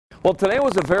Well, today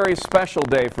was a very special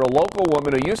day for a local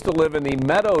woman who used to live in the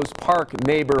Meadows Park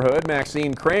neighborhood.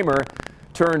 Maxine Kramer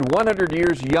turned 100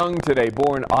 years young today,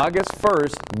 born August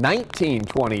 1st,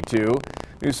 1922.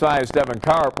 News 5's Devin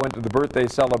Karp went to the birthday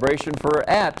celebration for her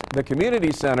at the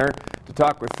community center to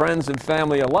talk with friends and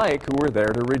family alike who were there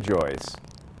to rejoice.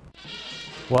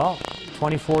 Well,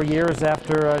 24 years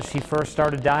after she first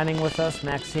started dining with us,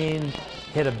 Maxine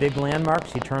hit a big landmark.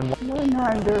 She turned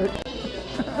 100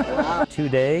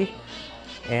 today,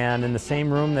 and in the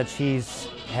same room that she's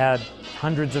had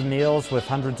hundreds of meals with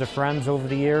hundreds of friends over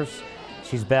the years,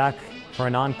 she's back for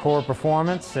an encore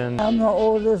performance. And I'm the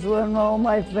oldest one in all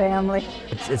my family.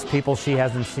 It's people she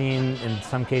hasn't seen in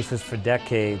some cases for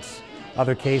decades.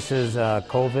 Other cases,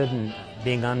 COVID and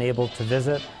being unable to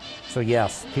visit. So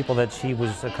yes, people that she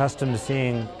was accustomed to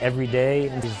seeing every day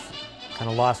and she's kind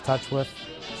of lost touch with,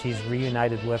 she's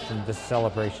reunited with in this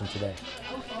celebration today.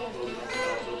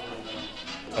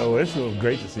 Oh, it's so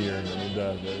great to see her. It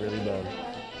does. It really does.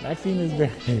 Maxine is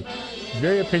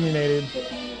very opinionated.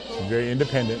 She's very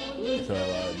independent.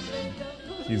 So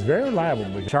she's very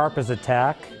reliable. Sharp as a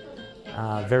tack,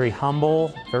 very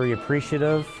humble, very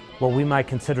appreciative. What we might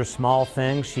consider small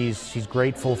things, she's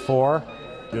grateful for.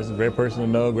 Just a great person to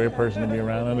know, a great person to be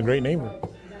around, and a great neighbor.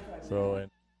 So.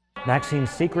 Maxine's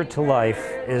secret to life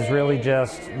is really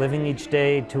just living each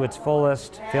day to its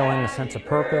fullest, feeling a sense of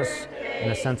purpose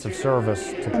and a sense of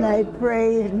service. And I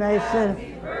prayed and I said,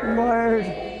 Lord,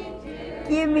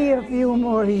 give me a few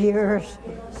more years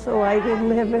so I can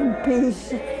live in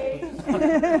peace and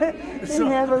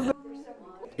have a...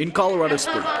 In Colorado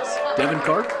Springs, Devin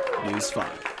Karp, News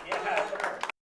 5.